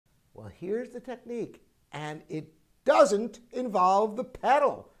Well, here's the technique, and it doesn't involve the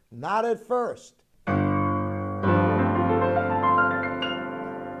pedal, not at first.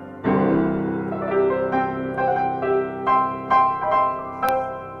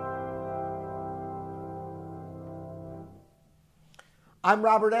 I'm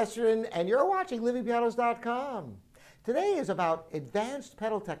Robert Estrin, and you're watching LivingPianos.com. Today is about advanced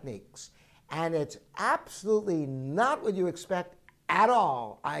pedal techniques, and it's absolutely not what you expect at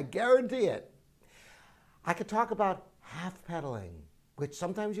all. I guarantee it. I could talk about half pedaling, which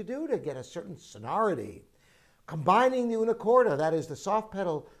sometimes you do to get a certain sonority, combining the una corda, that is the soft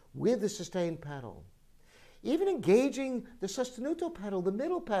pedal, with the sustained pedal, even engaging the sostenuto pedal, the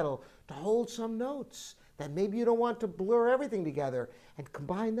middle pedal, to hold some notes that maybe you don't want to blur everything together, and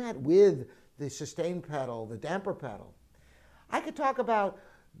combine that with the sustained pedal, the damper pedal. I could talk about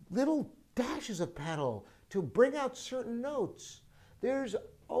little dashes of pedal to bring out certain notes. There's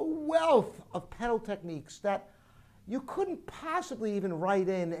a wealth of pedal techniques that you couldn't possibly even write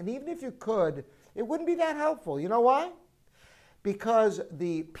in, and even if you could, it wouldn't be that helpful. You know why? Because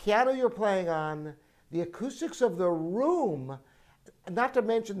the piano you're playing on, the acoustics of the room, not to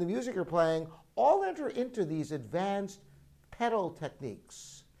mention the music you're playing, all enter into these advanced pedal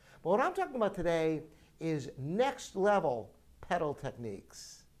techniques. But what I'm talking about today is next level pedal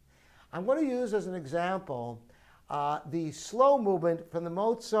techniques. I'm going to use as an example the slow movement from the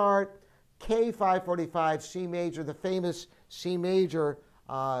Mozart K545 C major, the famous C major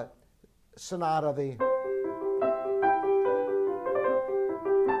sonata.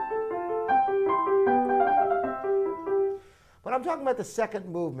 But I'm talking about the second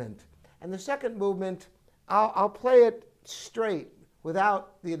movement. And the second movement, I'll play it straight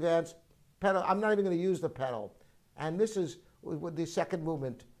without the advanced pedal. I'm not even going to use the pedal. And this is what the second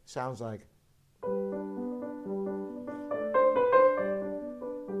movement sounds like.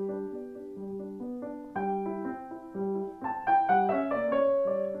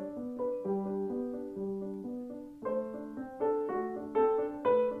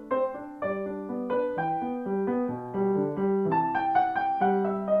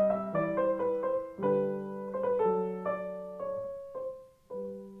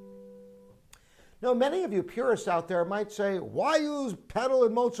 Now, many of you purists out there might say, why use pedal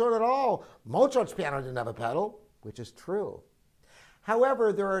in Mozart at all? Mozart's piano didn't have a pedal, which is true.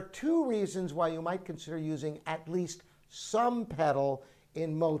 However, there are two reasons why you might consider using at least some pedal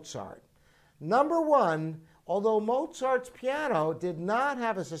in Mozart. Number one, although Mozart's piano did not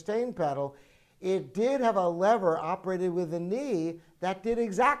have a sustained pedal, it did have a lever operated with the knee that did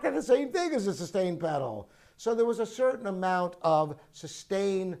exactly the same thing as a sustained pedal. So there was a certain amount of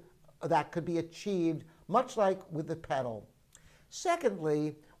sustain that could be achieved, much like with the pedal.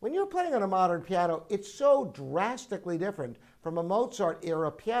 Secondly, when you're playing on a modern piano, it's so drastically different from a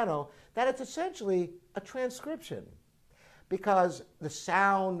Mozart-era piano that it's essentially a transcription, because the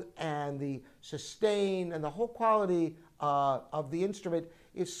sound and the sustain and the whole quality of the instrument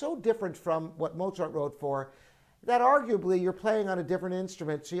is so different from what Mozart wrote for that arguably you're playing on a different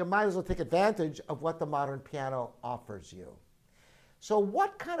instrument, so you might as well take advantage of what the modern piano offers you. So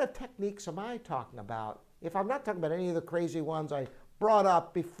what kind of techniques am I talking about if I'm not talking about any of the crazy ones I brought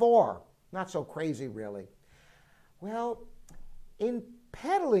up before? Not so crazy, really. Well, in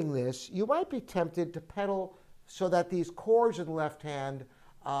pedaling this, you might be tempted to pedal so that these chords in the left hand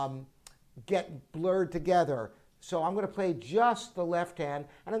get blurred together. So I'm going to play just the left hand,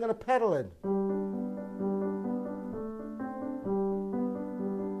 and I'm going to pedal it.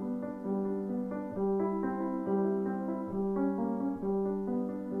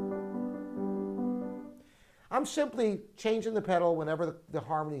 I'm simply changing the pedal whenever the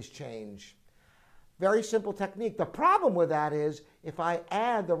harmonies change. Very simple technique. The problem with that is if I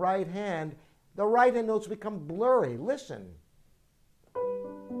add the right hand notes become blurry. Listen.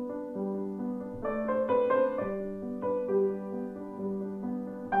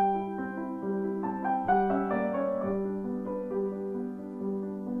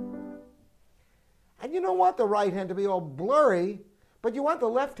 And you don't want the right hand to be all blurry, but you want the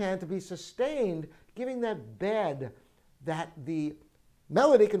left hand to be sustained, giving that bed that the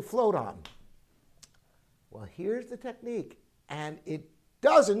melody can float on. Well, here's the technique, and it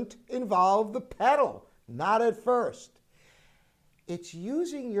doesn't involve the pedal, not at first. It's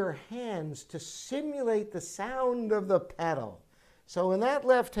using your hands to simulate the sound of the pedal. So in that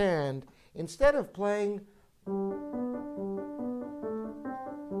left hand, instead of playing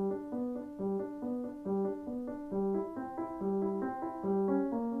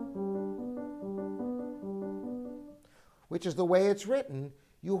which is the way it's written,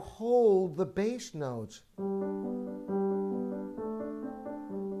 you hold the bass notes.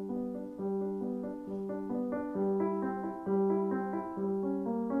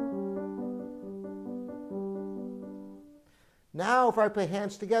 Now, if I play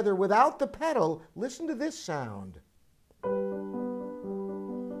hands together without the pedal, listen to this sound.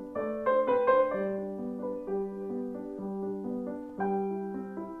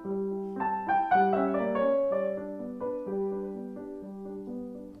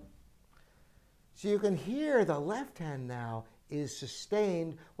 So you can hear the left hand now is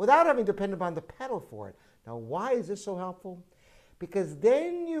sustained without having to depend upon the pedal for it. Now, why is this so helpful? Because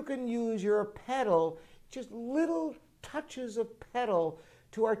then you can use your pedal, just little touches of pedal,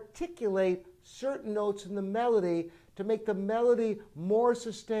 to articulate certain notes in the melody to make the melody more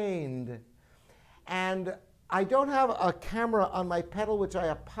sustained. And I don't have a camera on my pedal, which I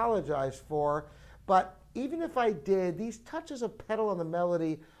apologize for, but even if I did, these touches of pedal on the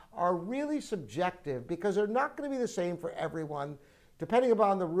melody are really subjective because they're not going to be the same for everyone, depending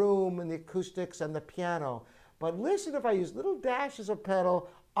upon the room and the acoustics and the piano. But listen, if I use little dashes of pedal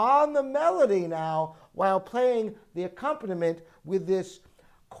on the melody now while playing the accompaniment with this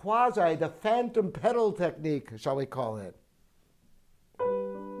the phantom pedal technique, shall we call it.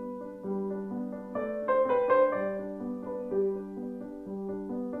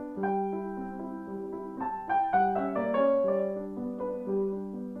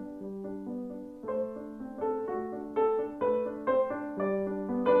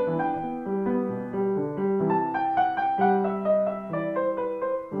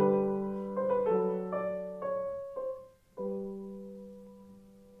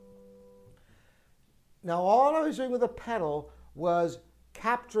 Now, all I was doing with the pedal was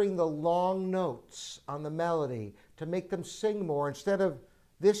capturing the long notes on the melody to make them sing more. Instead of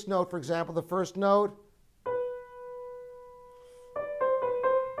this note, for example, the first note,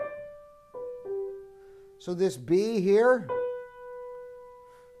 so this B here,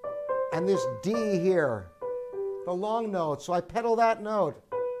 and this D here, the long note. So I pedal that note.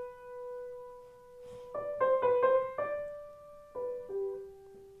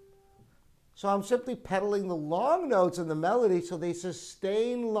 So I'm simply pedaling the long notes in the melody so they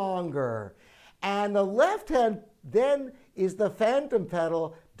sustain longer. And the left hand then is the phantom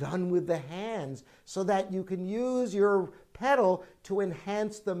pedal done with the hands so that you can use your pedal to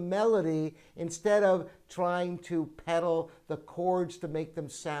enhance the melody instead of trying to pedal the chords to make them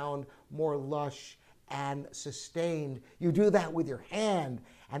sound more lush and sustained. You do that with your hand,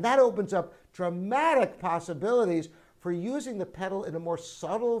 and that opens up dramatic possibilities for using the pedal in a more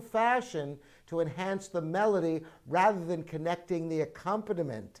subtle fashion to enhance the melody rather than connecting the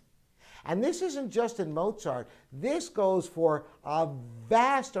accompaniment. And this isn't just in Mozart. This goes for a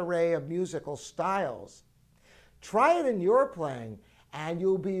vast array of musical styles. Try it in your playing, and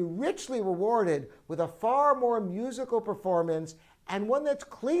you'll be richly rewarded with a far more musical performance and one that's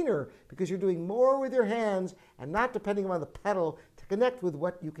cleaner because you're doing more with your hands and not depending on the pedal to connect with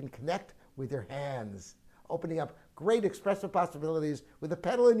what you can connect with your hands, opening up great expressive possibilities with the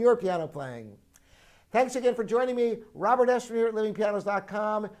pedal in your piano playing. Thanks again for joining me. Robert Estrin here at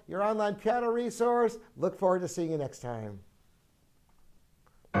livingpianos.com, your online piano resource. Look forward to seeing you next time.